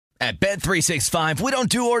At Bet365, we don't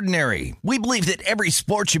do ordinary. We believe that every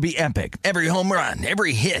sport should be epic. Every home run,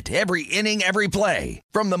 every hit, every inning, every play.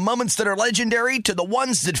 From the moments that are legendary to the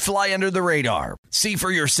ones that fly under the radar. See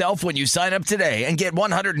for yourself when you sign up today and get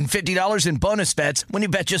 $150 in bonus bets when you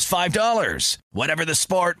bet just $5. Whatever the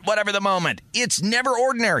sport, whatever the moment, it's never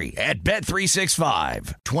ordinary at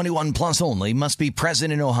Bet365. 21 plus only. Must be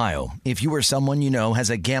present in Ohio. If you or someone you know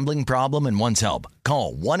has a gambling problem and wants help,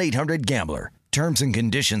 call 1-800-GAMBLER. Terms and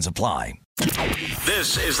conditions apply.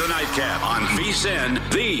 This is the Nightcap on VSiN,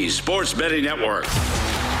 the Sports Betting Network.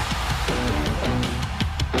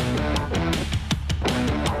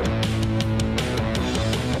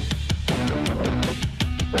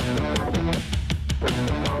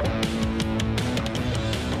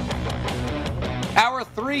 Hour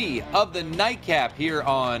 3 of the Nightcap here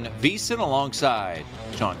on VSiN alongside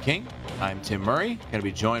Sean King. I'm Tim Murray. Going to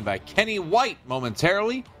be joined by Kenny White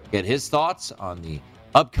momentarily. Get his thoughts on the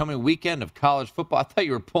upcoming weekend of college football. I thought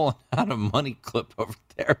you were pulling out a money clip over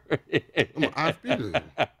there.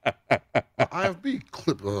 IFB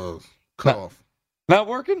clip cut off. Not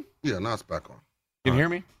working? Yeah, now it's back on. Can you hear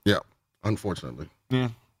me? Yeah, unfortunately. Yeah.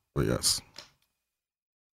 But yes.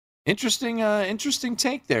 Interesting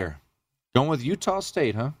take there. Going with Utah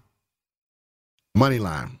State, huh? Money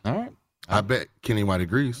line. All right. I bet Kenny White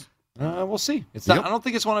agrees. We'll see. It's not. Yep. I don't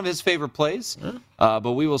think it's one of his favorite plays, Yeah.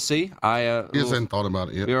 but we will see. He hasn't thought about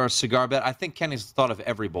it yet. We are a cigar bet. I think Kenny's thought of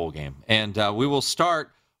every bowl game, and we will start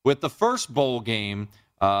with the first bowl game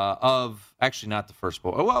actually not the first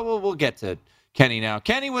bowl. Well, we'll get to Kenny now.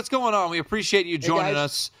 Kenny, what's going on? We appreciate you joining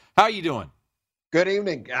us. How are you doing? Good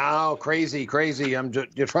evening. Oh, crazy. I'm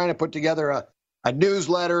you're trying to put together a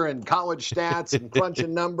newsletter and college stats and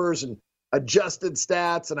crunching numbers and adjusted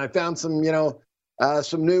stats, and I found some new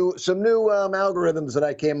algorithms that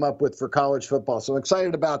I came up with for college football. So I'm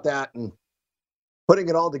excited about that and putting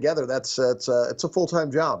it all together. It's a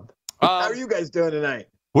full-time job. How are you guys doing tonight?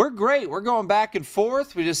 We're great. We're going back and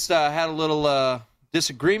forth. We just had a little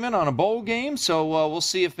disagreement on a bowl game, so we'll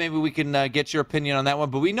see if maybe we can get your opinion on that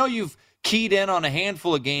one. But we know you've keyed in on a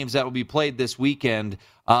handful of games that will be played this weekend,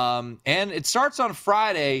 and it starts on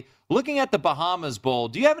Friday. Looking at the Bahamas Bowl,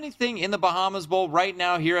 do you have anything in the Bahamas Bowl right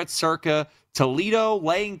now here at Circa? Toledo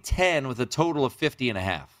laying 10 with a total of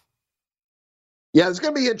 50.5. Yeah, it's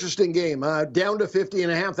going to be an interesting game. Down to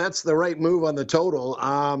 50.5. That's the right move on the total.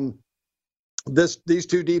 These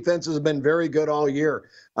two defenses have been very good all year.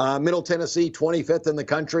 Middle Tennessee, 25th in the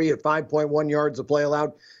country at 5.1 yards of play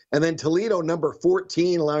allowed. And then Toledo, number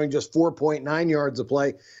 14, allowing just 4.9 yards of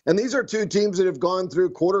play. And these are two teams that have gone through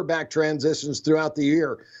quarterback transitions throughout the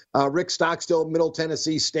year. Rick Stockstill, Middle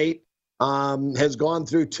Tennessee State, has gone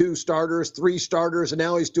through 2 starters, 3 starters, and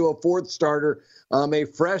now he's to a 4th starter. A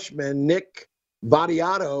freshman, Nick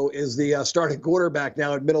Vattiato, is the starting quarterback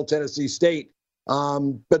now at Middle Tennessee State.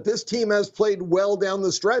 But this team has played well down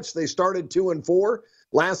the stretch. They started 2-4.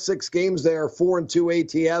 Last 6 games, they are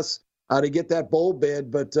 4-2 ATS to get that bowl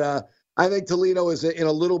bid. But I think Toledo is in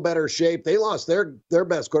a little better shape. They lost their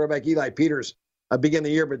best quarterback, Eli Peters, beginning of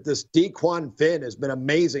the year, but this Dequan Finn has been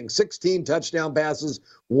amazing. 16 touchdown passes,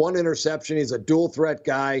 1 interception. He's a dual threat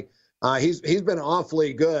guy. He's been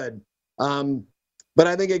awfully good. But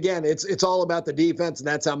I think, again, it's all about the defense, and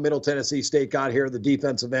that's how Middle Tennessee State got here, the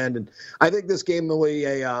defensive end. And I think this game will be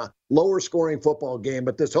a lower scoring football game,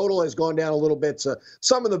 but the total has gone down a little bit, so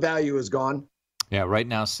some of the value is gone. Yeah, right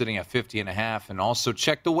now sitting at 50.5. And also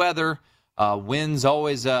check the weather. Wind's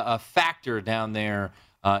always a factor down there.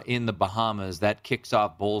 In the Bahamas. That kicks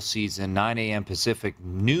off bowl season, 9 a.m. Pacific,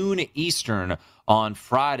 noon Eastern on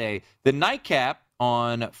Friday. The nightcap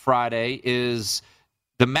on Friday is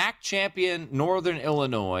the MAC champion Northern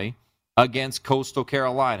Illinois against Coastal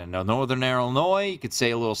Carolina. Now, Northern Illinois, you could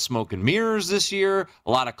say a little smoke and mirrors this year,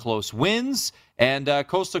 a lot of close wins, and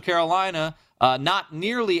Coastal Carolina not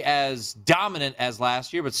nearly as dominant as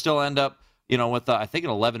last year, but still end up with, I think,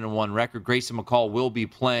 an 11-1 record. Grayson McCall will be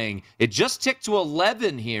playing. It just ticked to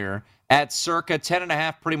 11 here at Circa,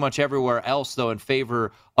 10.5 pretty much everywhere else, though, in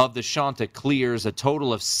favor of the Chanticleers, a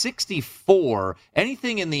total of 64.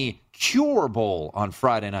 Anything in the Cure Bowl on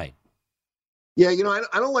Friday night? Yeah,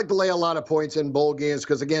 I don't like to lay a lot of points in bowl games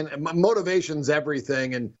because, again, motivation's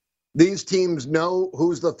everything, and these teams know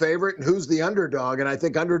who's the favorite and who's the underdog, and I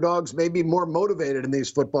think underdogs may be more motivated in these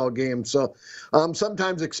football games. So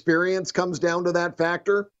sometimes experience comes down to that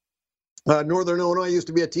factor. Northern Illinois used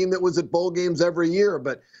to be a team that was at bowl games every year,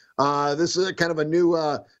 but this is kind of a new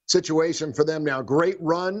situation for them now. Great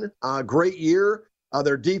run, great year.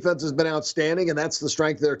 Their defense has been outstanding, and that's the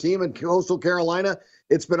strength of their team. And Coastal Carolina,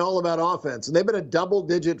 it's been all about offense. And they've been a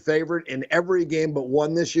double-digit favorite in every game but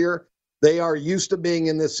one this year. They are used to being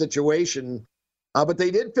in this situation, but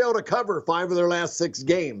they did fail to cover 5 of their last 6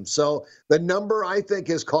 games. So the number, I think,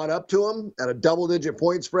 has caught up to them at a double-digit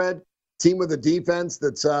point spread. Team with a defense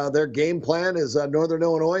that's their game plan is Northern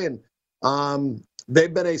Illinois, and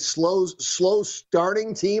they've been a slow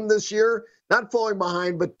starting team this year. Not falling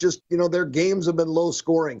behind, but just, their games have been low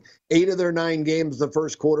scoring. 8 of their 9 games, the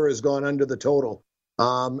first quarter has gone under the total. 8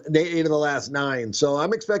 of the last 9. So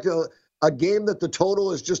I'm expecting a game that the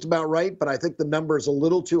total is just about right, but I think the number is a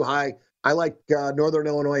little too high. I like Northern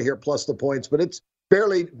Illinois here plus the points, but it's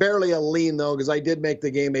barely a lean, though, because I did make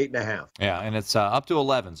the game 8.5. Yeah, and it's up to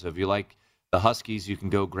 11. So if you like the Huskies, you can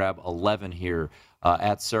go grab 11 here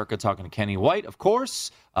at Circa. Talking to Kenny White, of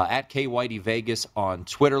course, at KWhiteyVegas on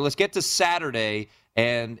Twitter. Let's get to Saturday.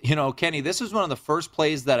 And, Kenny, this was one of the first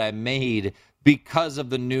plays that I made because of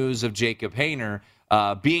the news of Jacob Haener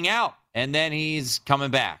being out. And then he's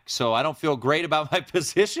coming back. So I don't feel great about my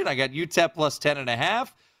position. I got UTEP plus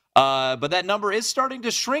 10.5. But that number is starting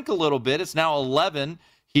to shrink a little bit. It's now 11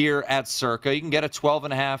 here at Circa. You can get a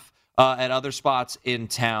 12.5 at other spots in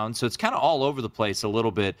town. So it's kind of all over the place a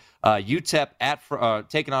little bit. UTEP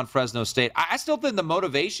taking on Fresno State. I still think the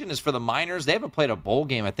motivation is for the Miners. They haven't played a bowl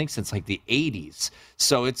game, I think, since like the 80s.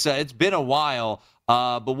 So it's been a while.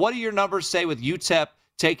 But what do your numbers say with UTEP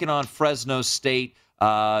taking on Fresno State?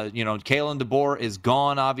 Kalen DeBoer is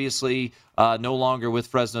gone, obviously, no longer with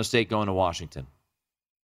Fresno State, going to Washington.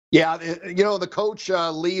 Yeah, the coach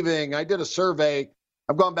leaving, I did a survey.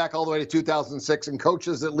 I've gone back all the way to 2006, and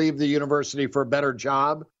coaches that leave the university for a better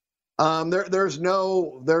job, there's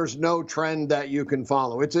no trend that you can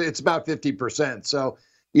follow. It's about 50%. So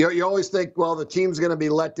you always think, well, the team's going to be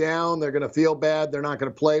let down. They're going to feel bad. They're not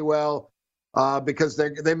going to play well because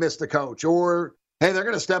they missed the coach. Or, hey, they're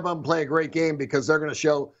going to step up and play a great game because they're going to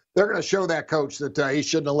show that coach that he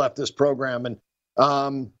shouldn't have left this program. And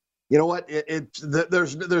you know what?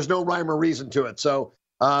 There's no rhyme or reason to it. So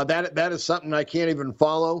that is something I can't even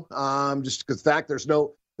follow. Just because the fact there's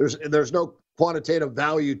no quantitative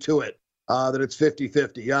value to it. That it's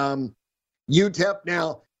 50-50. UTEP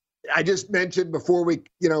now. I just mentioned before we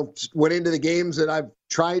went into the games that I've been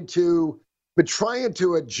trying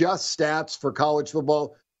to adjust stats for college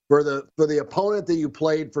football for the opponent that you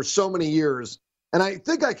played for so many years, and I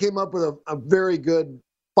think I came up with a very good.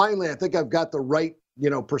 Finally, I think I've got the right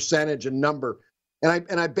percentage and number,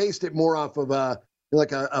 and I based it more off of a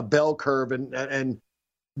bell curve and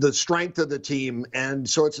the strength of the team, and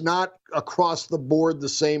so it's not across the board the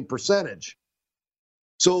same percentage.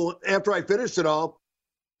 So after I finished it all,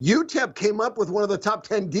 UTEP came up with one of the top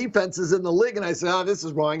 10 defenses in the league, and I said, "Oh, this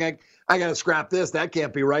is wrong. I got to scrap this. That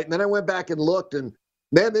can't be right." And then I went back and looked, and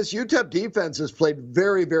man, this UTEP defense has played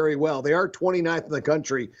very, very well. They are 29th in the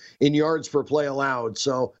country in yards per play allowed.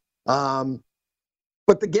 So,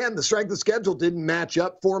 but again, the strength of schedule didn't match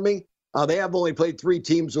up for me. They have only played 3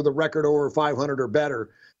 teams with a record over 500 or better.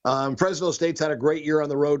 Fresno State's had a great year on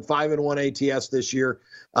the road, 5-1 ATS this year.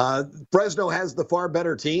 Fresno has the far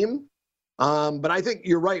better team. But I think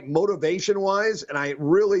you're right, motivation-wise, and I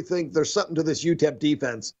really think there's something to this UTEP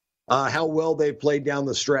defense, how well they've played down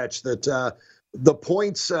the stretch, that the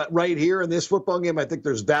points right here in this football game, I think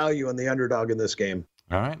there's value in the underdog in this game.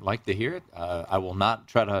 All right, like to hear it. I will not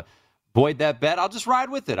try to void that bet. I'll just ride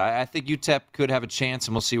with it. I think UTEP could have a chance,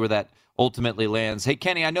 and we'll see where that ultimately lands. Hey,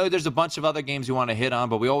 Kenny, I know there's a bunch of other games you want to hit on,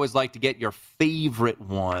 but we always like to get your favorite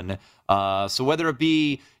one. So whether it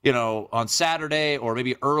be, on Saturday or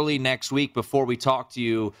maybe early next week before we talk to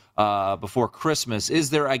you before Christmas, is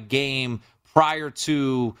there a game prior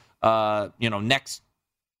to, next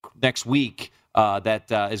week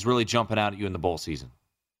that is really jumping out at you in the bowl season?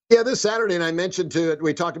 Yeah, this Saturday, and I mentioned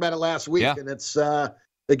we talked about it last week, and it's the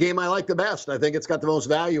game I like the best. I think it's got the most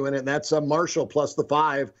value in it, and that's Marshall plus the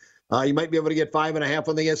 5. You might be able to get 5.5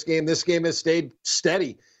 on this game. This game has stayed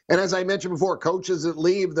steady. And as I mentioned before, coaches that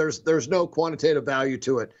leave, there's no quantitative value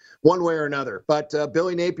to it one way or another. But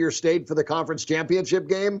Billy Napier stayed for the conference championship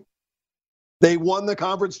game. They won the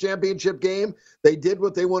conference championship game. They did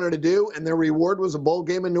what they wanted to do, and their reward was a bowl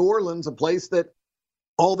game in New Orleans, a place that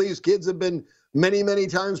all these kids have been many, many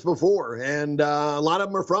times before. And a lot of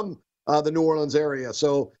them are from the New Orleans area.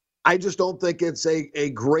 So I just don't think it's a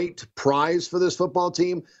great prize for this football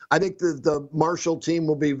team. I think the Marshall team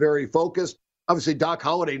will be very focused. Obviously, Doc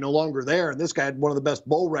Holliday no longer there, and this guy had one of the best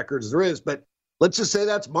bowl records there is. But let's just say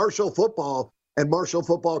that's Marshall football, and Marshall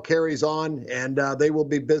football carries on, and they will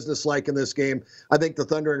be businesslike in this game. I think the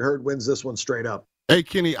Thundering Herd wins this one straight up. Hey,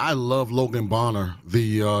 Kenny, I love Logan Bonner,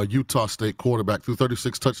 the Utah State quarterback, threw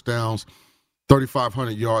 36 touchdowns,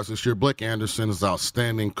 3,500 yards this year. Blake Anderson is an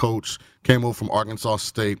outstanding coach, came over from Arkansas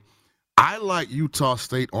State. I like Utah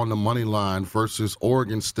State on the money line versus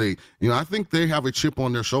Oregon State. I think they have a chip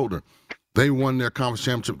on their shoulder. They won their conference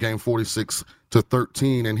championship game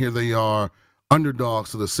 46-13, and here they are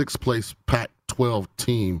underdogs to the sixth-place Pac-12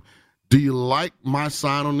 team. Do you like my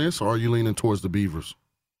side on this, or are you leaning towards the Beavers?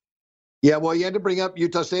 Yeah, well, you had to bring up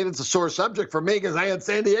Utah State. It's a sore subject for me because I had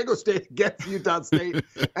San Diego State against Utah State,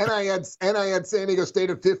 and I had San Diego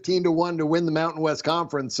State at 15-1 to win the Mountain West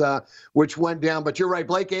Conference, which went down. But you're right,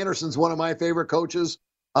 Blake Anderson's one of my favorite coaches,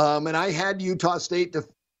 and I had Utah State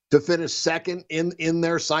to finish second in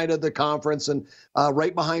their side of the conference and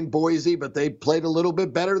right behind Boise, but they played a little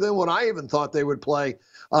bit better than what I even thought they would play.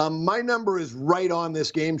 My number is right on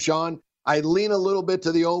this game, Sean. I lean a little bit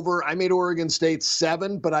to the over. I made Oregon State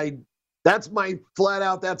 7, but that's my flat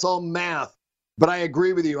out, that's all math. But I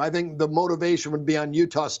agree with you. I think the motivation would be on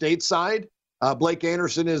Utah State's side. Blake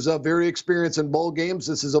Anderson is very experienced in bowl games.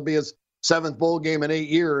 Will be his 7th bowl game in 8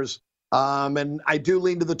 years. And I do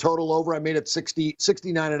lean to the total over. I made it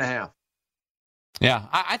 69.5. Yeah,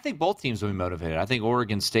 I think both teams will be motivated. I think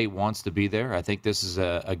Oregon State wants to be there. I think this is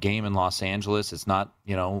a game in Los Angeles. It's not,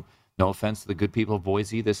 no offense to the good people of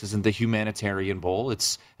Boise. This isn't the Humanitarian Bowl.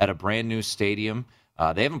 It's at a brand new stadium.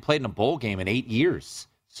 They haven't played in a bowl game in 8 years.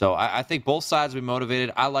 So I think both sides will be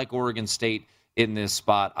motivated. I like Oregon State in this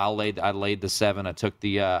spot. I laid the 7. I took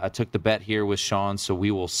the bet here with Sean, so we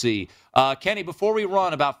will see. Kenny, before we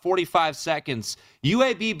run, about 45 seconds,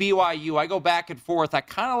 UAB BYU. I go back and forth. I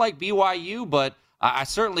kind of like BYU, but I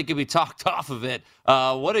certainly could be talked off of it.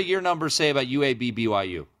 What do your numbers say about UAB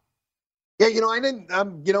BYU? Yeah,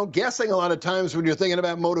 I'm guessing a lot of times when you're thinking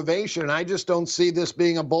about motivation. I just don't see this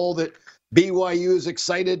being a bowl that BYU is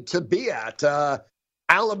excited to be at.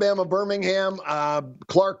 Alabama, Birmingham,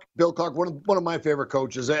 Bill Clark, one of my favorite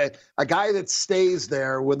coaches, a guy that stays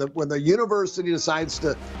there when the university decides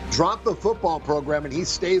to drop the football program and he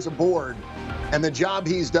stays aboard. And the job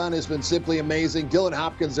he's done has been simply amazing. Dylan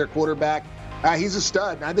Hopkins, their quarterback, he's a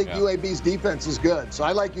stud. And I think UAB's defense is good. So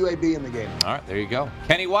I like UAB in the game. All right, there you go.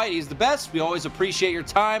 Kenny White, he's the best. We always appreciate your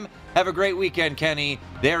time. Have a great weekend, Kenny.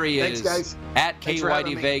 There he is. Thanks, guys. At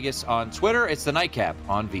KYD Vegas on Twitter. It's the Nightcap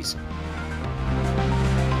on VSiN.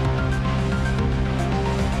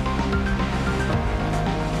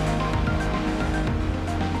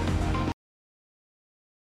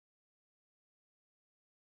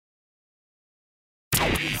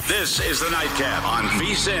 This is the Nightcap on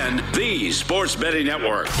VSiN, the Sports Betting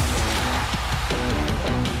Network.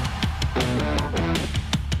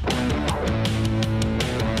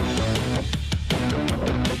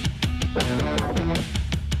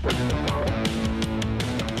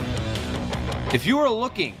 If you are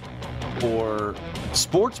looking for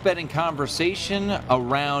sports betting conversation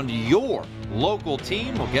around your local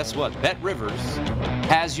team, well, guess what? Bet Rivers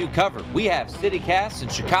has you covered. We have CityCast in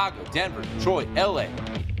Chicago, Denver, Detroit, LA,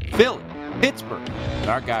 Philly, Pittsburgh, and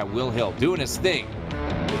our guy Will Hill doing his thing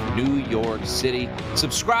with New York City.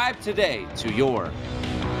 Subscribe today to your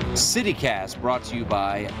CityCast, brought to you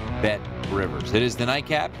by Bet Rivers. It is the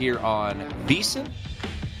Nightcap here on VSiN.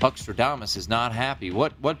 Puckstradamus is not happy.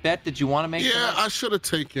 What bet did you want to make? Yeah, I should have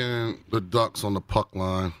taken the Ducks on the puck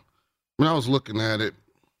line. I was looking at it.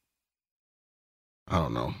 I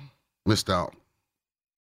don't know. Missed out.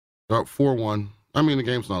 They're up 4-1. The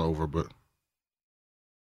game's not over, but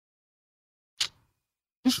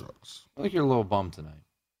shucks. I think you're a little bummed tonight.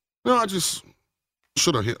 No, I just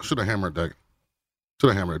should have hammered that. Should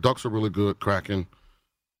have hammered it. Ducks are really good, cracking.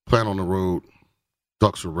 Playing on the road.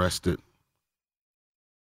 Ducks are rested.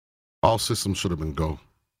 All systems should have been go.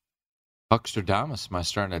 Puckstradamus, am I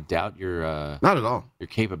starting to doubt your not at all. Your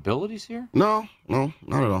capabilities here? No, not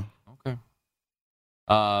at all. Okay.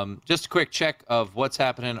 Just a quick check of what's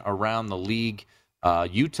happening around the league.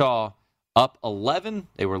 Utah up 11.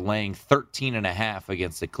 They were laying 13.5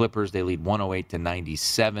 against the Clippers. They lead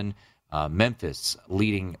 108-97. Memphis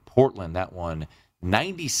leading Portland. That one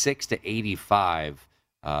 96-85.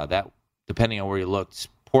 That, depending on where you looked,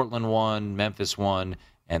 Portland won, Memphis won.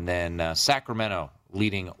 And then Sacramento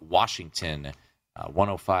leading Washington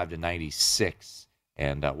 105-96.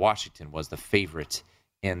 And Washington was the favorite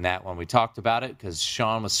in that one. We talked about it because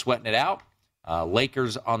Sean was sweating it out.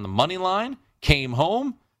 Lakers on the money line, came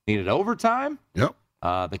home, needed overtime. Yep.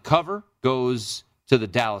 The cover goes to the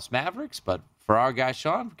Dallas Mavericks, but for our guy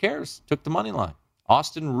Sean, who cares? Took the money line.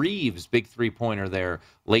 Austin Reeves, big three-pointer there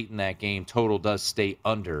late in that game. Total does stay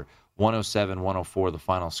under 107-104, the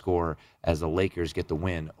final score, as the Lakers get the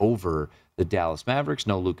win over the Dallas Mavericks.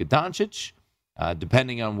 No Luka Doncic.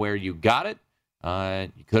 Depending on where you got it,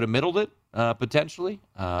 you could have middled it potentially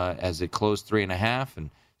as it closed 3.5, and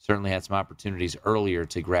certainly had some opportunities earlier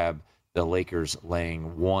to grab the Lakers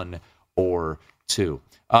laying 1 or 2.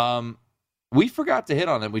 We forgot to hit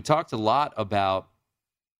on it. We talked a lot about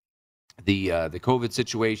the COVID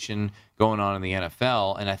situation going on in the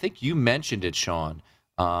NFL, and I think you mentioned it, Sean,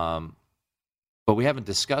 but we haven't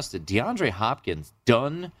discussed it. DeAndre Hopkins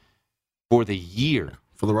done for the year.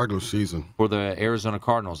 For the regular season. For the Arizona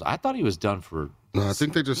Cardinals. I thought he was done for... No, I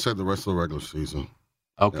think they just said the rest of the regular season.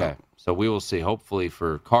 Okay, yeah. So we will see. Hopefully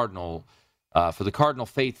for the Cardinal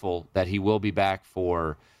faithful that he will be back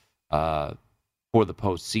for the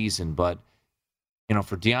postseason. But,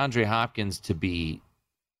 for DeAndre Hopkins to be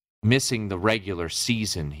missing the regular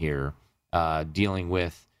season here, dealing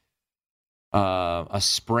with a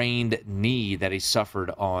sprained knee that he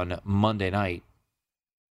suffered on Monday night,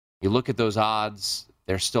 you look at those odds,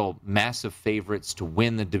 they're still massive favorites to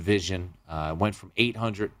win the division. Went from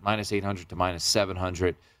minus 800 to minus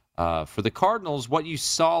 700. For the Cardinals, what you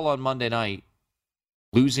saw on Monday night,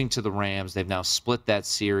 losing to the Rams, they've now split that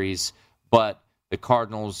series. But the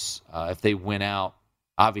Cardinals, if they win out,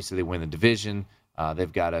 obviously they win the division.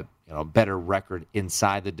 They've got a better record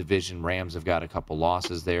inside the division. Rams have got a couple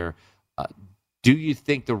losses there. Do you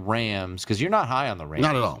think the Rams, because you're not high on the Rams.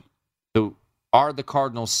 Not at all. So are the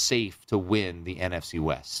Cardinals safe to win the NFC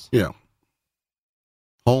West? Yeah.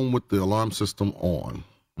 Home with the alarm system on.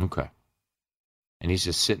 Okay. And he's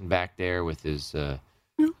just sitting back there with his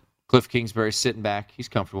Cliff Kingsbury sitting back. He's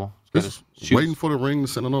comfortable. Just waiting for the ring to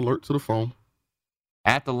send an alert to the phone.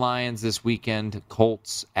 At the Lions this weekend,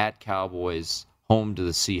 Colts at Cowboys, home to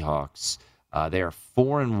the Seahawks. They are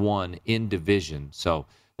 4-1 in division, so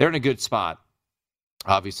they're in a good spot.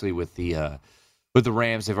 Obviously, with the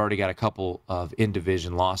Rams, they've already got a couple of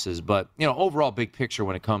in-division losses. But, overall big picture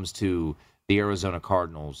when it comes to the Arizona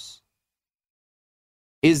Cardinals,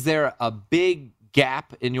 is there a big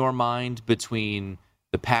gap in your mind between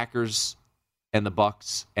the Packers and the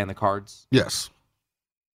Bucs and the Cards? Yes.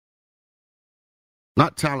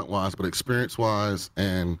 Not talent-wise, but experience-wise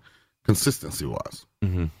and consistency-wise.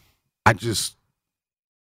 Mm-hmm. I just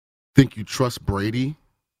think you trust Brady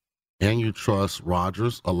and you trust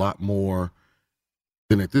Rodgers a lot more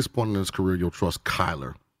than at this point in his career you'll trust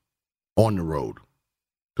Kyler on the road.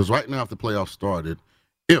 Because right now, if the playoffs started,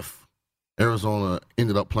 if Arizona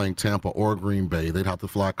ended up playing Tampa or Green Bay, they'd have to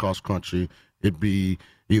fly cross-country. It'd be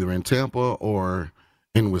either in Tampa or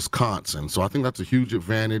in Wisconsin. So I think that's a huge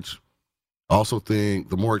advantage. I also think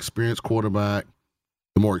the more experienced quarterback,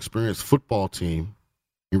 the more experienced football team,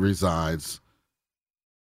 he resides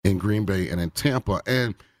in Green Bay and in Tampa.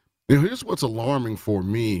 And here's what's alarming for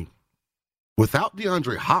me. Without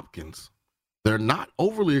DeAndre Hopkins, they're not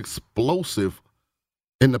overly explosive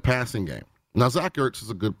in the passing game. Now, Zach Ertz is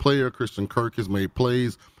a good player. Christian Kirk has made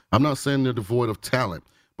plays. I'm not saying they're devoid of talent,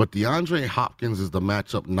 but DeAndre Hopkins is the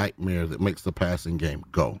matchup nightmare that makes the passing game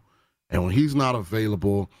go. And when he's not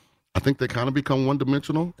available, I think they kind of become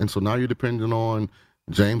one-dimensional. And so now you're depending on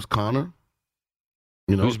James Conner.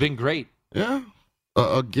 Who's been great. Yeah.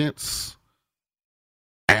 Against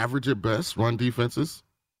average at best run defenses,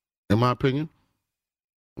 in my opinion.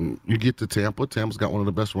 You get to Tampa. Tampa's got one of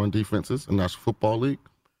the best run defenses in the National Football League.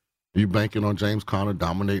 You banking on James Conner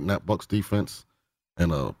dominating that Bucs defense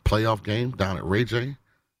in a playoff game down at Ray J?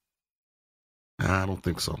 I don't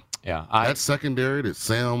think so. Yeah, that secondary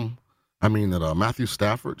that Matthew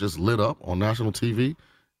Stafford just lit up on national TV,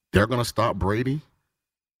 they're going to stop Brady.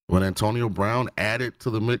 When Antonio Brown added to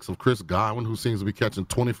the mix of Chris Godwin, who seems to be catching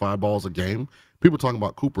 25 balls a game, people talking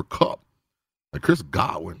about Cooper Kupp. Like Chris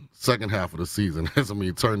Godwin, second half of the season, has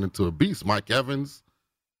turned into a beast. Mike Evans,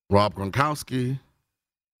 Rob Gronkowski.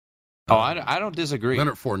 I don't disagree.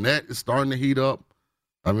 Leonard Fournette is starting to heat up.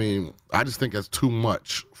 I just think that's too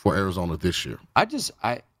much for Arizona this year.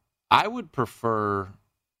 I would prefer,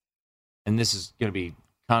 and this is going to be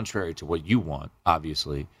contrary to what you want,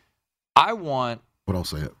 obviously. I want. But don't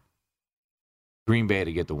say it. Green Bay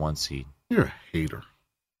to get the 1 seed. You're a hater.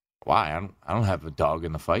 Why? I don't have a dog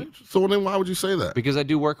in the fight. So then why would you say that? Because I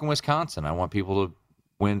do work in Wisconsin. I want people to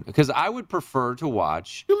win. Because I would prefer to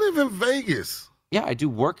watch. You live in Vegas. Yeah, I do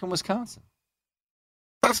work in Wisconsin.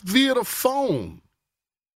 That's via the phone.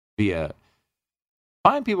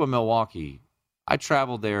 Find people in Milwaukee. I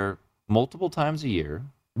travel there multiple times a year.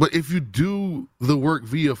 But if you do the work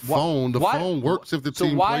via phone, phone works if the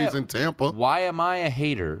team plays in Tampa. Why am I a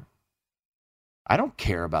hater? I don't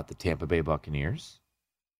care about the Tampa Bay Buccaneers.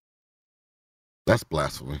 That's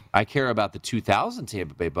blasphemy. I care about the 2000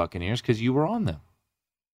 Tampa Bay Buccaneers because you were on them.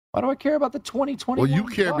 Why do I care about the 2021? Well, you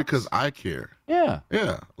care Bucs? because I care. Yeah.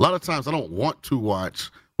 Yeah. A lot of times I don't want to watch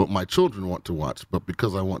what my children want to watch, but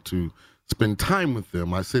because I want to spend time with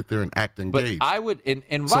them, I sit there and act engaged. But I would,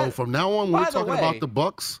 so from now on, when we're talking about the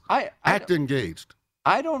Bucs, act engaged.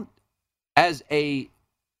 I don't as a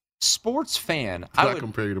sports fan, I would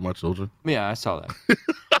compare you to my children. Yeah, I saw that.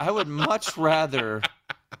 I would much rather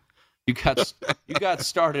you got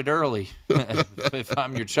started early. If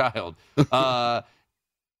I'm your child, I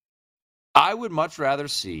would much rather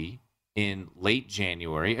see in late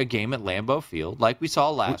January a game at Lambeau Field like we saw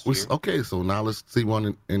last year. Okay, so now let's see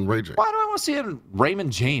one in Ray J. Why do I want to see it in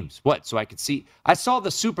Raymond James? What? So I could see. I saw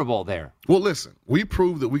the Super Bowl there. Well, listen, we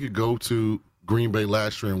proved that we could go to Green Bay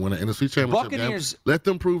last year and win an NFC Championship Buccaneers, game. Let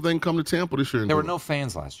them prove they can come to Tampa this year. There were no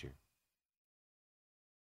fans last year.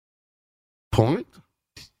 Point?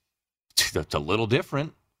 That's a little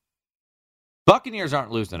different. Buccaneers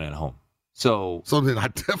aren't losing at home. So then I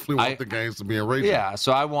definitely want the games to be in Ray J. Yeah,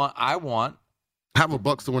 so I want have a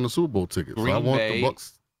Bucs to win the Super Bowl ticket. Green so I want Bay, the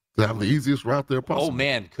Bucs to have the easiest route there possible. Oh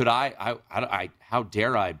man, could I how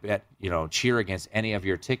dare I bet, cheer against any of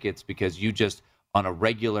your tickets because you just on a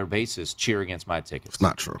regular basis cheer against my tickets. It's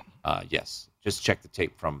not true. Yes. Just check the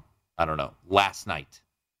tape from, I don't know, last night.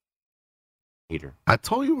 Hater. I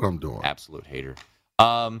told you what I'm doing. Absolute hater.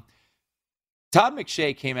 Todd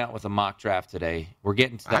McShay came out with a mock draft today. We're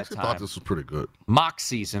getting to that time. I actually thought this was pretty good. Mock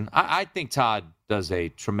season. I think Todd does a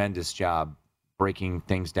tremendous job breaking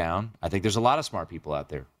things down. I think there's a lot of smart people out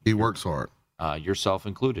there. He works hard. Yourself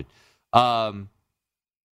included.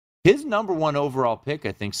 His number one overall pick,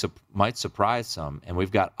 I think, might surprise some, and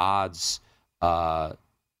we've got odds that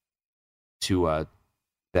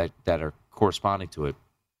are corresponding to it.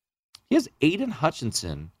 He has Aiden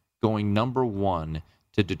Hutchinson going number 1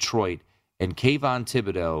 to Detroit, and Kayvon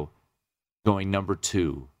Thibodeau going number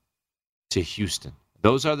 2 to Houston.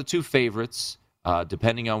 Those are the two favorites.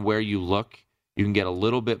 Depending on where you look, you can get a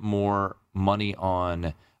little bit more money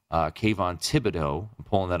on Kayvon Thibodeau. I'm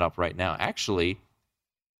pulling that up right now. Actually,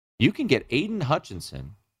 you can get Aiden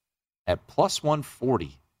Hutchinson at plus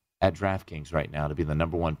 140 at DraftKings right now to be the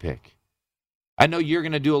number 1 pick. I know you're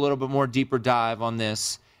going to do a little bit more deeper dive on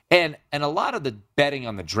this. And a lot of the betting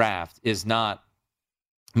on the draft is not,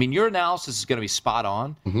 I mean, your analysis is going to be spot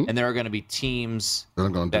on, and there are going to be teams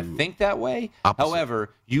that think that way. Opposite. However,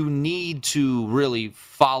 you need to really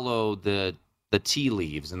follow the tea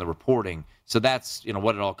leaves and the reporting. So that's,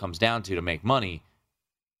 what it all comes down to make money.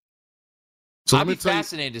 So I'd be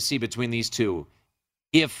fascinated to see between these two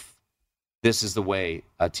if this is the way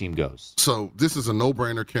a team goes. So this is a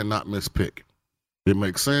no-brainer, cannot miss pick. It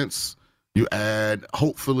makes sense. You add,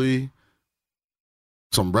 hopefully,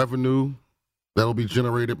 some revenue that'll be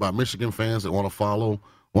generated by Michigan fans that want to follow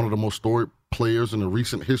one of the most storied players in the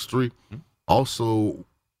recent history. Mm-hmm. Also,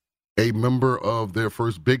 a member of their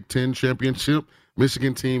first Big Ten championship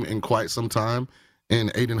Michigan team in quite some time, in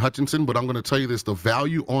Aiden Hutchinson. But I'm going to tell you this, the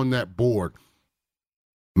value on that board,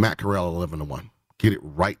 Matt Corral 11-1. Get it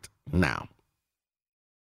right now.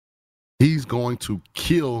 He's going to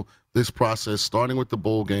kill this process, starting with the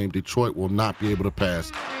bowl game. Detroit will not be able to pass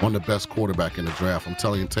on the best quarterback in the draft. I'm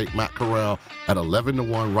telling you, take Matt Corral at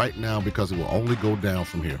 11-1 right now because it will only go down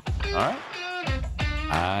from here. All right.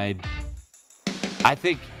 I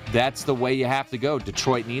think that's the way you have to go.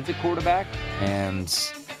 Detroit needs a quarterback, and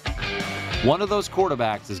one of those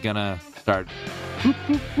quarterbacks is going to start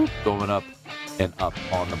going up and up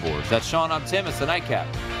on the boards. That's Sean. I'm Tim. It's the Nightcap.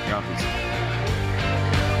 You're on VSiN.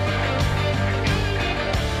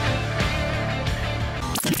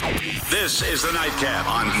 This is the Nightcap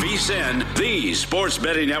on VSiN, the Sports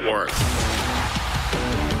Betting Network.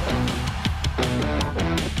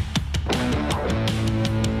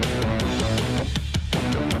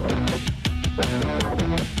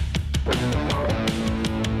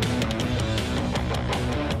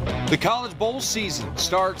 The College Bowl season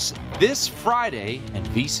starts this Friday, and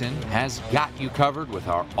VSiN has got you covered with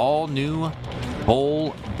our all-new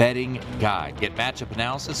bowl betting guide. Get matchup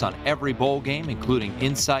analysis on every bowl game, including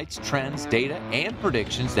insights, trends, data, and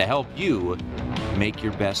predictions to help you make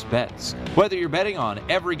your best bets. Whether you're betting on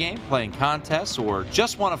every game, playing contests, or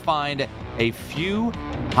just want to find a few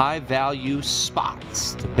high-value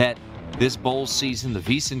spots to bet this bowl season, the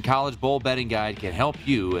VSiN College Bowl betting guide can help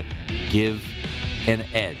you give an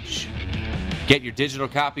edge. Get your digital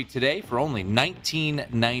copy today for only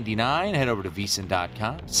 $19.99. Head over to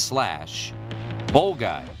VSiN.com/bowl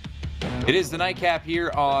guide. It is the Nightcap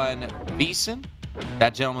here on VSiN.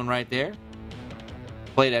 That gentleman right there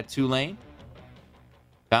played at Tulane.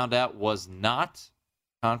 Found out was not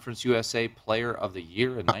Conference USA Player of the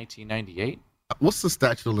Year in 1998. What's the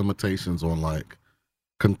statute of limitations on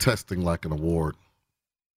contesting an award?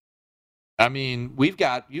 I mean, you've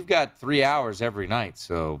got 3 hours every night,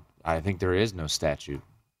 so I think there is no statute.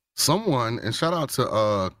 Someone, and shout out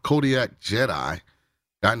to Kodiak Jedi, a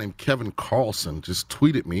guy named Kevin Carlson just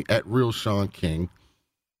tweeted me at Real Sean King.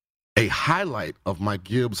 a highlight of my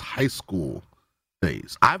Gibbs High School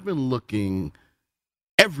days. I've been looking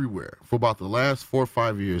everywhere for about the last 4 or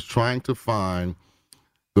 5 years trying to find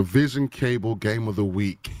the Vision Cable Game of the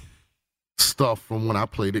Week stuff from when I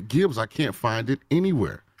played at Gibbs. I can't find it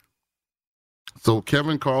anywhere. So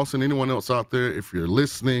Kevin Carlson, anyone else out there, if you're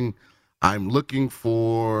listening, I'm looking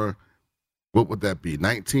for, what would that be,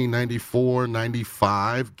 1994,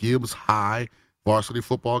 95 Gibbs High varsity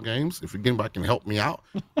football games. If anybody can help me out,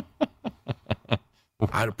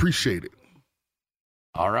 I'd appreciate it.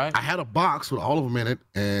 All right. I had a box with all of them in it,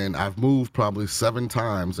 and I've moved probably 7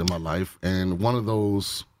 times in my life, and one of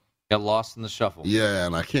those got lost in the shuffle. Yeah,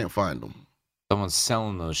 and I can't find them. Someone's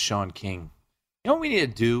selling those, Sean King. You know what we need to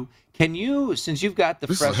do? Can you, since you've got the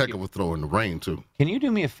This fresh... is a heck of a throw in the rain, too. Can you do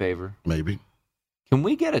me a favor? Maybe. Can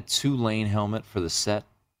we get a Tulane helmet for the set?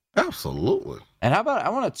 Absolutely. And how about, I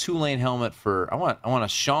want a Tulane helmet for, I want a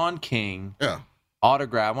Sean King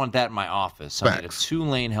autograph. I want that in my office. I need a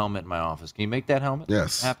Tulane helmet in my office. Can you make that helmet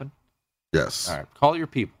happen? Yes. All right. Call your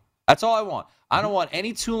people. That's all I want. I don't want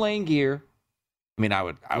any Tulane gear. I mean, I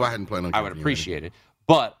would appreciate it.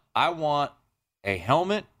 But I want a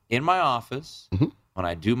helmet in my office when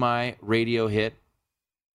I do my radio hit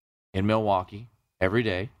in Milwaukee every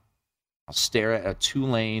day. I'll stare at a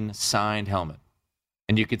Tulane signed helmet.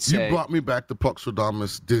 And you could say... You brought me back the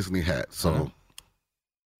Puxtradamus Disney hat, so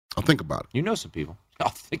I'll think about it. You know some people. I'll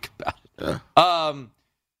think about it. Yeah.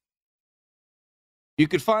 You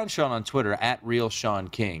could find Sean on Twitter at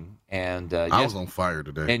RealSeanKing. And I was on fire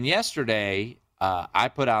today. And yesterday, I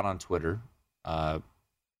put out on Twitter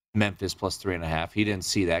Memphis plus 3.5. He didn't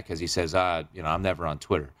see that because he says, I'm never on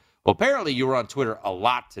Twitter. Well, apparently you were on Twitter a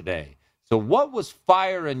lot today. So what was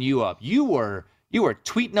firing you up? You were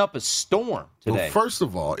tweeting up a storm today. Well, first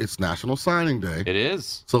of all, it's National Signing Day. It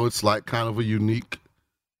is. So it's like kind of a unique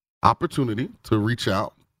opportunity to reach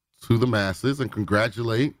out to the masses and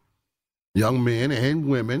congratulate young men and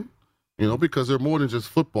women, because they're more than just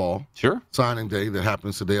football. Sure. Signing day that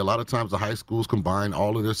happens today. A lot of times the high schools combine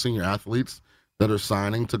all of their senior athletes that are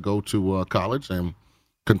signing to go to college and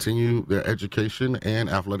continue their education and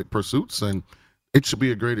athletic pursuits, and it should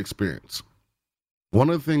be a great experience. One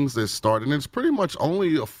of the things that started, and it's pretty much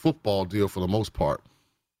only a football deal for the most part,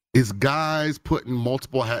 is guys putting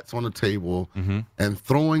multiple hats on the table and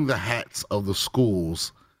throwing the hats of the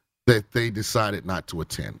schools that they decided not to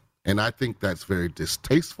attend. And I think that's very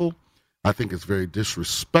distasteful. I think it's very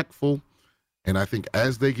disrespectful. And I think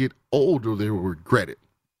as they get older, they will regret it.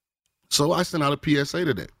 So I sent out a PSA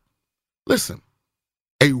today. Listen,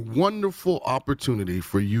 a wonderful opportunity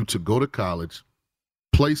for you to go to college,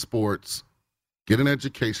 play sports, get an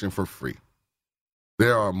education for free.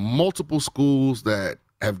 There are multiple schools that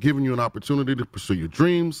have given you an opportunity to pursue your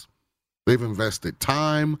dreams. They've invested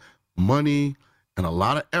time, money, and a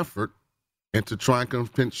lot of effort into trying to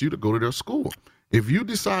convince you to go to their school. If you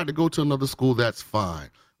decide to go to another school, that's fine,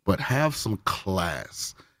 but have some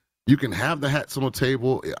class. You can have the hats on the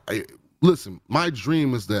table. Listen, my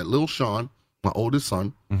dream is that Lil Sean, my oldest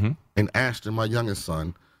son, and Ashton, my youngest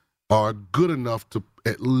son, are good enough to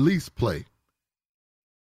at least play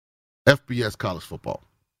FBS college football.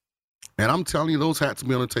 And I'm telling you, those hats will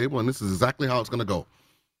be on the table, and this is exactly how it's going to go.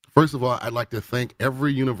 First of all, I'd like to thank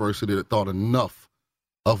every university that thought enough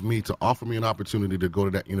of me to offer me an opportunity to go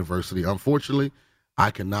to that university. Unfortunately,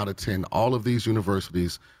 I cannot attend all of these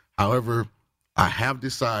universities. However, I have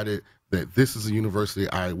decided that this is a university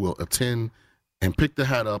I will attend and pick the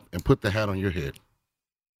hat up and put the hat on your head.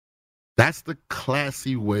 That's the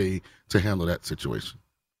classy way to handle that situation,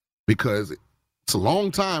 because it's a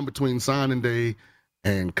long time between signing day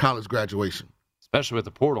and college graduation. Especially with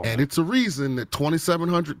the portal. And it's a reason that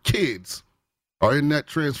 2,700 kids are in that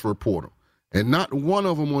transfer portal. And not one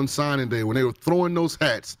of them on signing day, when they were throwing those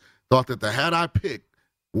hats, thought that the hat I picked,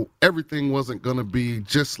 everything wasn't going to be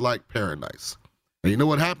just like paradise. And you know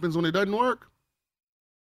what happens when it doesn't work?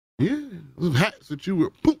 Yeah, those hats that you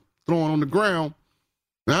were throwing on the ground.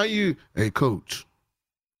 Now hey, coach,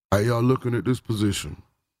 how y'all looking at this position?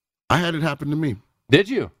 I had it happen to me. Did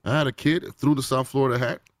you? I had a kid that threw the South Florida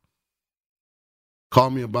hat,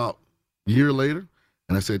 called me about a year later,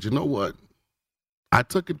 and I said, you know what? I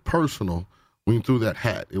took it personal when you threw that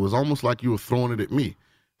hat. It was almost like you were throwing it at me.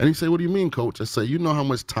 And he said, what do you mean, coach? I said, you know how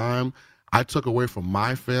much time I took away from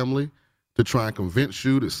my family to try and convince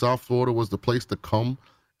you that South Florida was the place to come,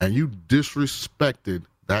 and you disrespected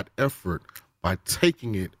that effort by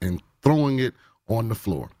taking it and throwing it on the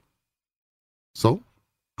floor. So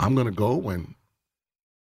I'm going to go and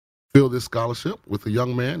fill this scholarship with a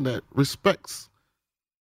young man that respects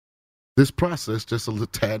this process just a little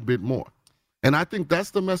tad bit more. And I think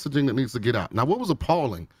that's the messaging that needs to get out. Now, what was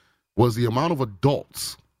appalling was the amount of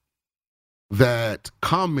adults that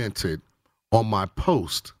commented on my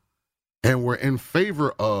post and were in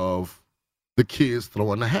favor of the kids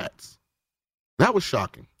throwing the hats. That was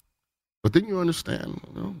shocking. But then you understand,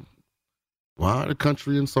 why the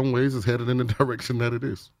country in some ways is headed in the direction that it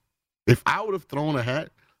is. If I would have thrown a hat,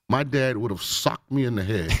 my dad would have socked me in the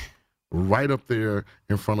head right up there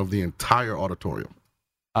in front of the entire auditorium.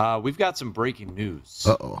 We've got some breaking news.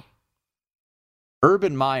 Uh-oh.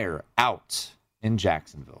 Urban Meyer out in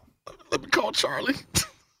Jacksonville. Let me call Charlie.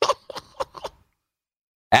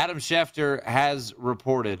 Adam Schefter has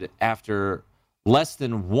reported after less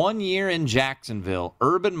than 1 year in Jacksonville,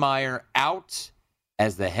 Urban Meyer out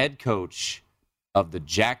as the head coach of the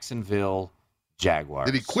Jacksonville Jaguars.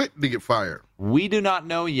 Did he quit? Did he get fired? We do not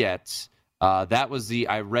know yet. That was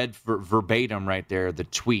I read verbatim right there, the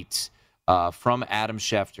tweet from Adam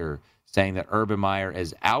Schefter saying that Urban Meyer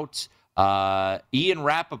is out. Ian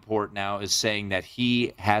Rappaport now is saying that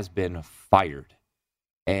he has been fired.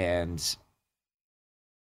 And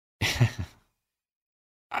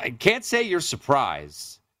I can't say you're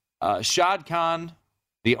surprised. Shad Khan,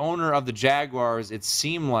 the owner of the Jaguars, it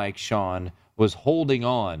seemed like, Sean, was holding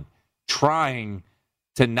on, trying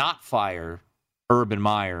to not fire Urban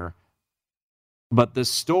Meyer. But the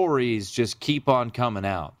stories just keep on coming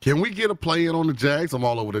out. Can we get a play-in on the Jags? I'm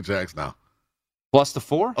all over the Jags now. Plus the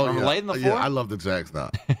 4? Oh, yeah. Late in the 4? Yeah, I love the Jags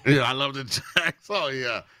now. Yeah, I love the Jags. Oh,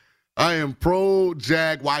 yeah. I am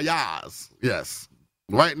pro-Jaguars. Yes.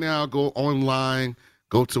 Right now, go online,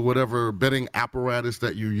 go to whatever betting apparatus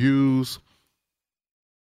that you use.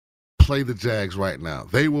 Play the Jags right now.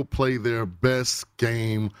 They will play their best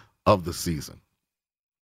game of the season.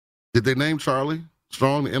 Did they name Charlie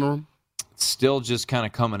Strong, the interim? Still just kind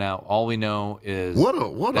of coming out. All we know is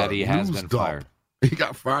that he has been fired. He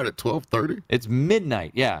got fired at 12:30? It's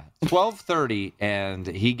midnight, yeah. 12:30, and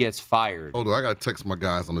he gets fired. Hold on, I got to text my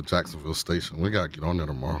guys on the Jacksonville station. We got to get on there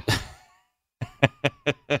tomorrow.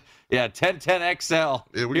 Yeah, 1010 XL. Yeah,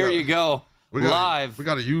 Here you go. Live. We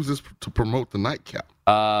got to use this to promote the nightcap.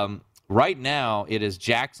 Right now, it is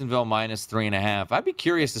Jacksonville minus 3.5. I'd be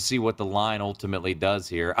curious to see what the line ultimately does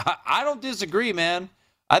here. I don't disagree, man.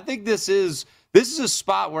 I think this is a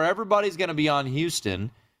spot where everybody's going to be on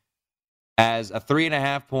Houston as a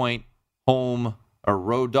 3.5-point home or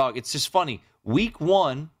road dog. It's just funny. Week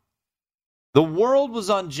 1, the world was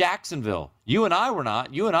on Jacksonville. You and I were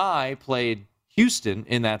not. You and I played Houston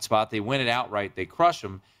in that spot. They win it outright. They crush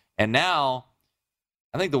them. And now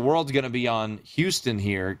I think the world's going to be on Houston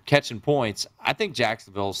here, catching points. I think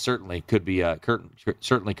Jacksonville certainly could be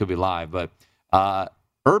live. But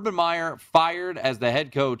Urban Meyer fired as the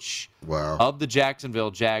head coach of the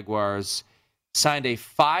Jacksonville Jaguars, signed a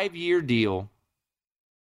 5-year deal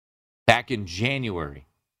back in January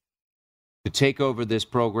to take over this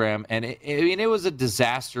program. And it was a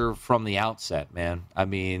disaster from the outset, man. I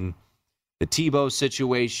mean, the Tebow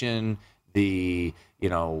situation,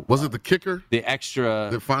 was it the kicker? The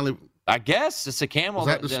extra. Finally, I guess it's a camel.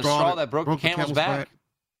 The straw that broke the camel's back.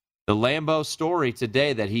 The Lambeau story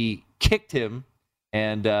today that he kicked him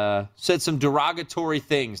and said some derogatory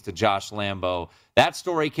things to Josh Lambeau. That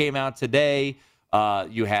story came out today.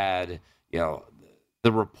 You had,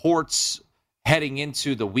 the reports heading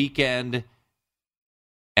into the weekend,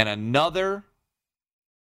 and another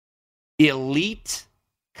elite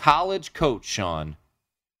college coach, Sean,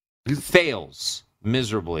 fails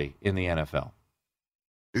miserably in the NFL.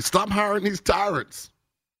 Stop hiring these tyrants.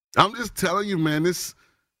 I'm just telling you, man,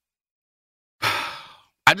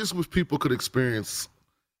 I just wish people could experience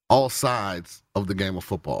all sides of the game of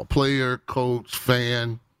football. Player, coach,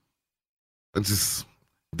 fan. It's just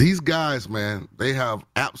these guys, man, they have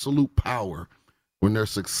absolute power when they're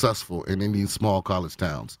successful in these small college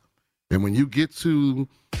towns. And when you get to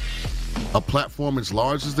a platform as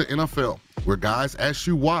large as the NFL, where guys ask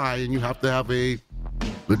you why and you have to have a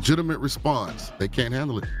legitimate response, they can't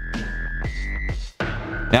handle it.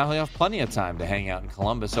 Now he'll have plenty of time to hang out in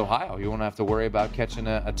Columbus, Ohio. You won't have to worry about catching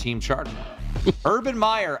a team charter. Urban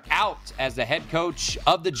Meyer out as the head coach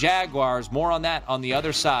of the Jaguars. More on that on the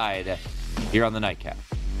other side here on the Nightcap.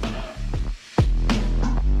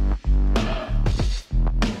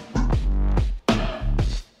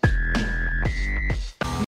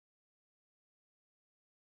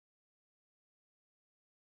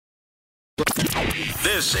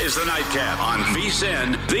 This is the Nightcap on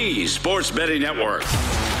VSiN, the Sports Betting Network.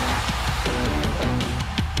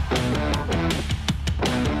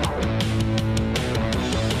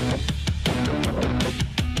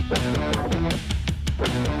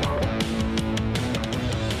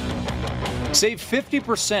 Save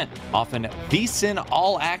 50% off an VSiN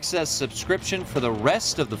All Access subscription for the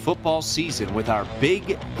rest of the football season with our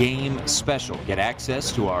Big Game Special. Get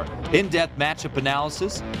access to our in-depth matchup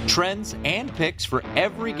analysis, trends, and picks for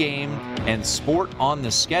every game and sport on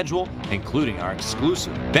the schedule, including our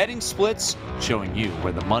exclusive betting splits showing you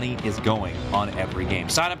where the money is going on every game.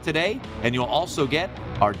 Sign up today, and you'll also get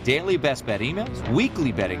our daily best bet emails,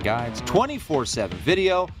 weekly betting guides, 24/7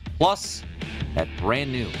 video, plus that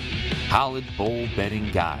brand new College Bowl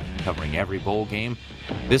betting guide covering every bowl game.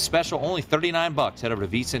 This special only $39. Head over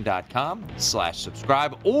to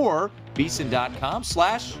vsin.com/subscribe or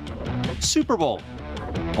vsin.com/Super Bowl.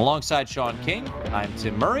 Alongside Sean King, I'm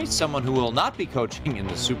Tim Murray, someone who will not be coaching in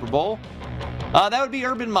the Super Bowl. That would be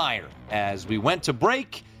Urban Meyer. As we went to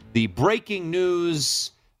break, the breaking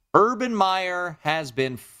news: Urban Meyer has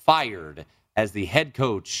been fired as the head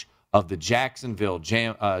coach of the Jacksonville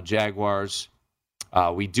Jaguars.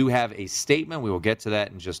 We do have a statement. We will get to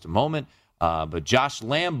that in just a moment. But Josh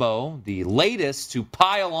Lambo, the latest to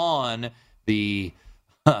pile on the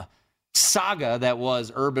saga that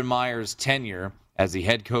was Urban Meyer's tenure as the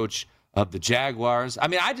head coach of the Jaguars. I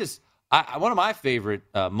mean, one of my favorite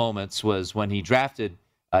moments was when he drafted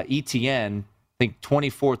ETN, I think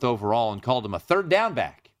 24th overall, and called him a third down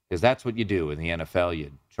back, because that's what you do in the NFL.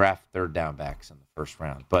 You draft third down backs in the first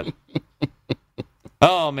round. But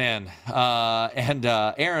oh, man. And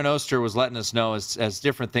Aaron Oster was letting us know as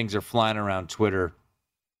different things are flying around Twitter.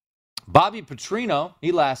 Bobby Petrino,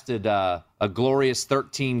 he lasted a glorious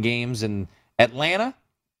 13 games in Atlanta.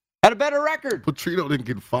 Had a better record. Petrino didn't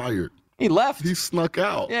get fired. He left. He snuck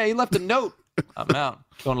out. Yeah, he left a note. I'm out.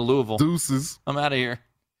 Going to Louisville. Deuces. I'm out of here.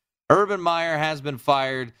 Urban Meyer has been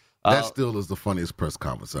fired. That still is the funniest press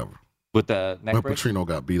conference ever. With the neck when brace? Petrino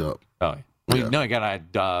got beat up. Oh, yeah. Yeah. No, he got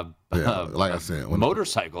like I said,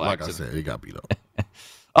 motorcycle like accident. I said, he got beat up.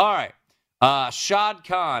 All right. Shad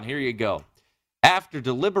Khan, here you go. After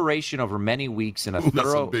deliberation over many weeks and a That's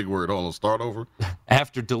thorough... a big word. Hold on, start over.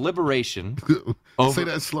 After deliberation... Say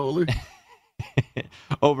that slowly.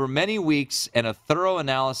 over many weeks and a thorough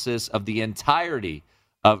analysis of the entirety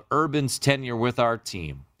of Urban's tenure with our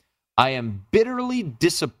team, I am bitterly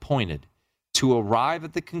disappointed to arrive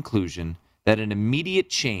at the conclusion that an immediate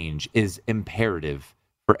change is imperative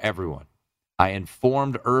for everyone. I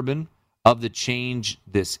informed Urban of the change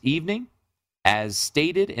this evening. As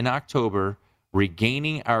stated in October,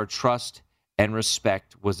 regaining our trust and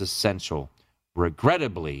respect was essential.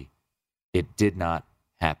 Regrettably, it did not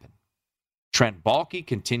happen. Trent Baalke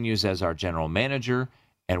continues as our general manager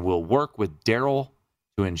and will work with Daryl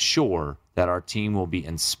to ensure that our team will be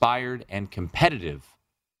inspired and competitive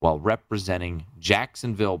while representing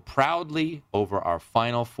Jacksonville proudly over our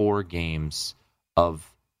final 4 games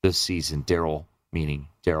of the season. Daryl, meaning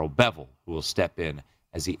Daryl Bevell, who will step in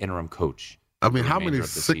as the interim coach. I mean, how many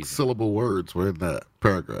 6-syllable words were in that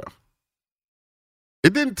paragraph?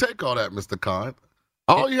 It didn't take all that, Mr. Khan.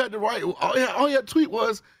 All you had to write, all you had to tweet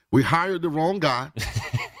was, we hired the wrong guy.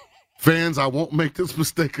 Fans, I won't make this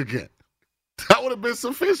mistake again. That would have been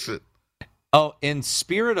sufficient. Oh, in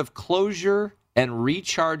spirit of closure and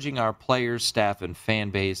recharging our players, staff, and fan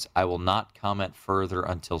base, I will not comment further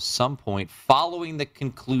until some point following the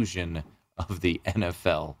conclusion of the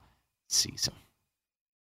NFL season.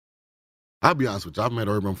 I'll be honest with you. I've met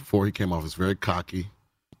Urban before. He came off as very cocky.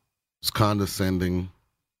 He's condescending.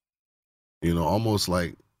 You know, almost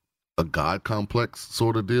like a God complex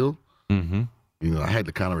sort of deal. Mm-hmm. You know, I had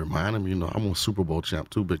to kind of remind him, you know, I'm a Super Bowl champ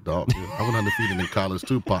too, big dog. You know, I went undefeated in college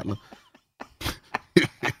too, partner.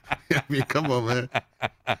 I mean, come on, man.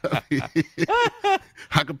 I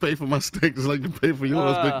can pay for my steak just like you pay for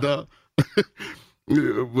yours, big dog.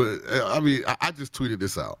 Yeah, but, I mean, I just tweeted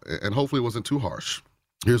this out, and hopefully it wasn't too harsh.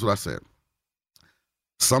 Here's what I said.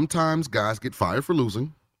 Sometimes guys get fired for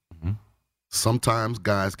losing. Mm-hmm. Sometimes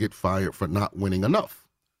guys get fired for not winning enough.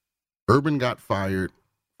 Urban got fired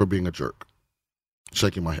for being a jerk.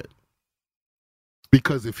 Shaking my head.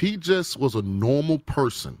 Because if he just was a normal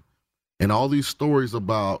person and all these stories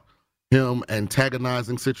about him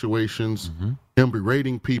antagonizing situations, him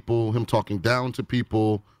berating people, him talking down to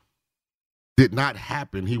people did not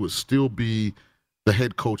happen, he would still be the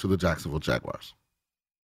head coach of the Jacksonville Jaguars.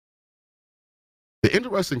 The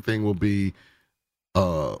interesting thing will be,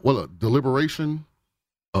 deliberation,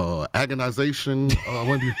 agonization,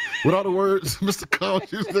 what are the words Mr.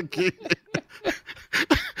 Collins used again?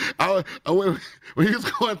 When he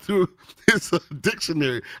was going through his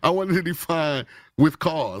dictionary, I wanted to define with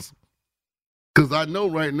cause. Because I know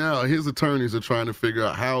right now his attorneys are trying to figure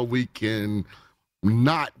out how we can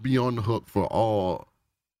not be on the hook for all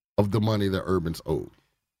of the money that Urban's owed.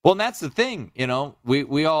 Well, and that's the thing,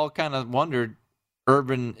 we all kind of wondered,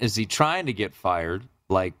 Urban, is he trying to get fired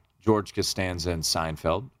like George Costanza and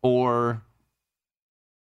Seinfeld? Or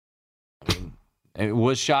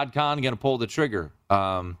was Shad Khan going to pull the trigger?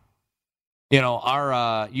 You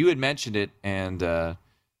had mentioned it, and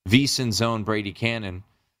VSiN's own Brady Cannon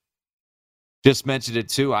just mentioned it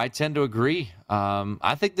too. I tend to agree.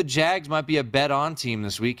 I think the Jags might be a bet-on team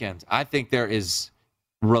this weekend. I think there is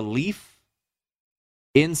relief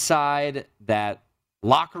inside that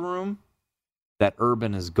locker room that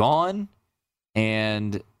Urban is gone,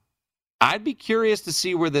 and I'd be curious to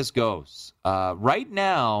see where this goes. Right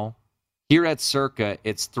now, here at Circa,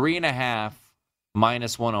 it's 3.5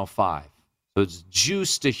 minus 105. So it's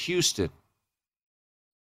juice to Houston.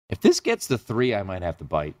 If this gets to 3, I might have to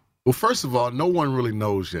bite. Well, first of all, no one really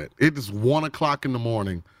knows yet. It is 1 o'clock in the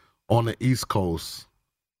morning on the East Coast.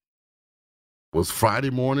 Was Friday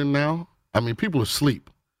morning now? I mean, people are asleep.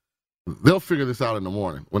 They'll figure this out in the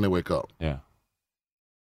morning when they wake up. Yeah.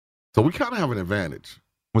 So we kind of have an advantage.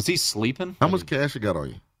 Was he sleeping? How much cash you got on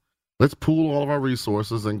you? Let's pool all of our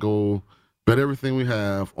resources and go bet everything we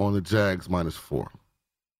have on the Jags minus 4.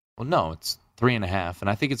 Well, no, it's 3.5, and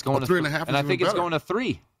I think it's going to 3.5, and I think it's going to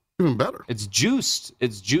 3. Even better. It's juiced.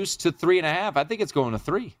 It's juiced to 3.5. I think it's going to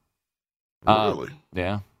 3. Really?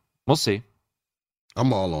 Yeah. We'll see.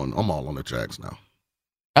 I'm all on the Jags now.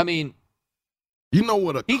 I mean, you know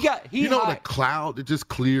what a cloud that just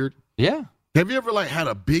cleared? Yeah. Have you ever had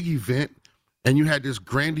a big event and you had this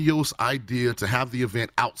grandiose idea to have the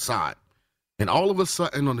event outside, and all of a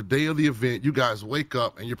sudden on the day of the event you guys wake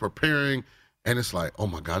up and you're preparing and it's like, oh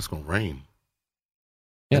my God, it's gonna rain.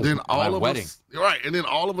 Yeah, and then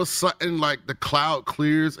all of a sudden like the cloud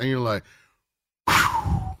clears and you're like,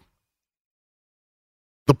 whew.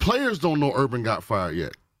 The players don't know Urban got fired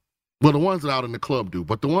yet. Well, the ones that are out in the club do,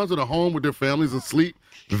 but the ones that are home with their families and sleep,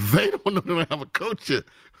 they don't know they don't have a coach yet.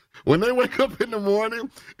 When they wake up in the morning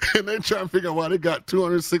and they try to figure out why they got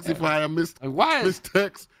 265 missed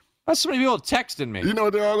texts. Why so many people texting me? You know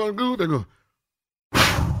what they're all going to do? They go,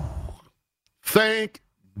 thank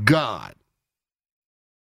God.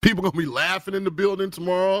 People going to be laughing in the building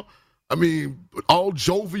tomorrow. I mean, all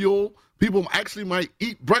jovial. People actually might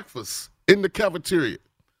eat breakfast in the cafeteria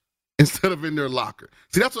instead of in their locker.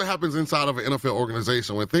 See, that's what happens inside of an NFL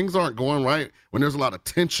organization. When things aren't going right, when there's a lot of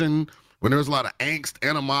tension, when there's a lot of angst,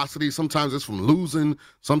 animosity, sometimes it's from losing,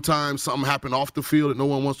 sometimes something happened off the field that no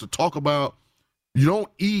one wants to talk about. You don't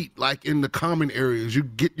eat like in the common areas. You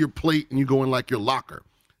get your plate and you go in like your locker.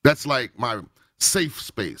 That's like my safe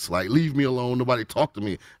space. Like, leave me alone. Nobody talk to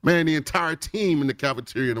me. Man, the entire team in the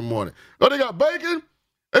cafeteria in the morning. Oh, they got bacon?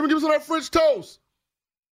 Let me give us that French toast.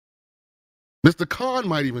 Mr. Khan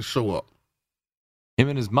might even show up. Him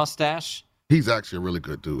and his mustache? He's actually a really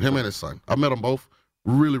good dude. Him and his son. I met them both.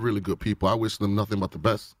 Really, really good people. I wish them nothing but the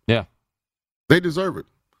best. Yeah. They deserve it.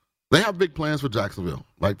 They have big plans for Jacksonville.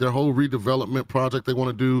 Like their whole redevelopment project they want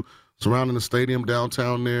to do surrounding the stadium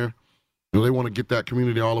downtown there. You know, they want to get that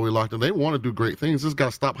community all the way locked in. They want to do great things. Just got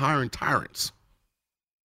to stop hiring tyrants.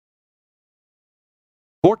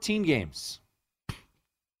 14 games.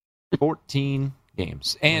 14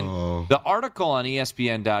 games. And the article on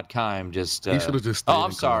ESPN.com just... he should have just stayed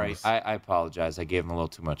I'm sorry. I apologize. I gave him a little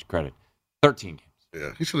too much credit. 13 games.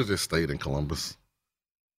 Yeah, he should have just stayed in Columbus.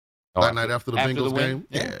 That night after the Bengals game?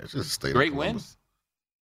 Yeah, just stayed Great in Columbus.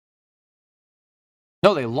 win.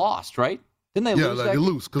 No, they lost, right? Didn't they lose? Yeah, they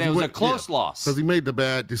lose. It was a close loss. Because he made the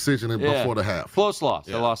bad decision before the half. Close loss.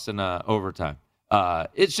 They lost in overtime.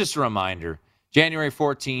 It's just a reminder. January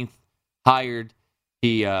 14th, hired.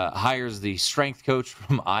 He hires the strength coach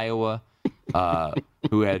from Iowa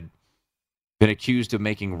who had been accused of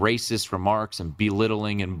making racist remarks and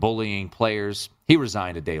belittling and bullying players. He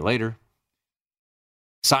resigned a day later.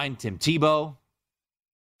 Signed Tim Tebow.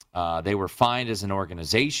 They were fined as an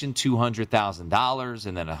organization $200,000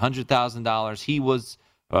 and then $100,000. He was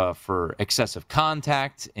for excessive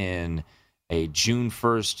contact in a June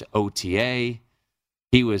 1st OTA.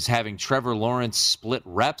 He was having Trevor Lawrence split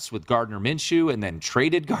reps with Gardner Minshew and then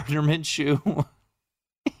traded Gardner Minshew.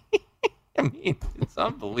 I mean, it's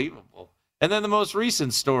unbelievable. And then the most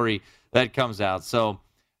recent story that comes out. So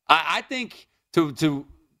I think to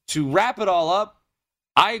wrap it all up,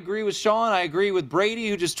 I agree with Sean. I agree with Brady,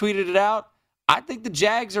 who just tweeted it out. I think the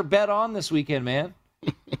Jags are bet on this weekend, man.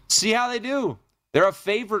 See how they do. They're a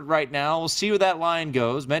favorite right now. We'll see where that line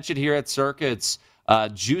goes. Mentioned here at Circa, it's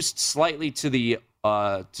juiced slightly to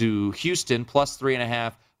Houston, plus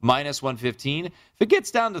 3.5, minus 115. If it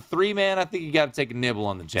gets down to 3, man, I think you got to take a nibble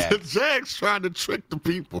on the Jags. The Jags trying to trick the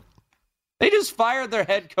people. They just fired their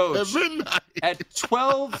head coach at midnight at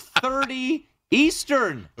 12:30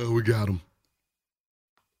 Eastern. Oh, we got them.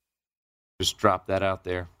 Just drop that out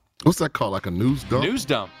there. What's that called? Like a news dump? News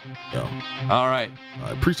dump. Yeah. All right.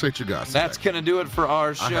 I appreciate you guys. That's going to do it for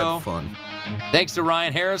our show. I had fun. Thanks to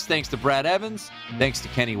Ryan Harris. Thanks to Brad Evans. Thanks to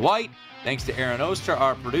Kenny White. Thanks to Aaron Oster,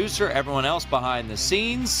 our producer. Everyone else behind the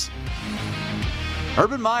scenes.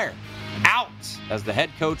 Urban Meyer out as the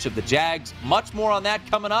head coach of the Jags. Much more on that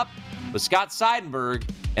coming up with Scott Seidenberg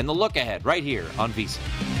and the look ahead right here on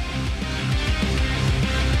VSiN.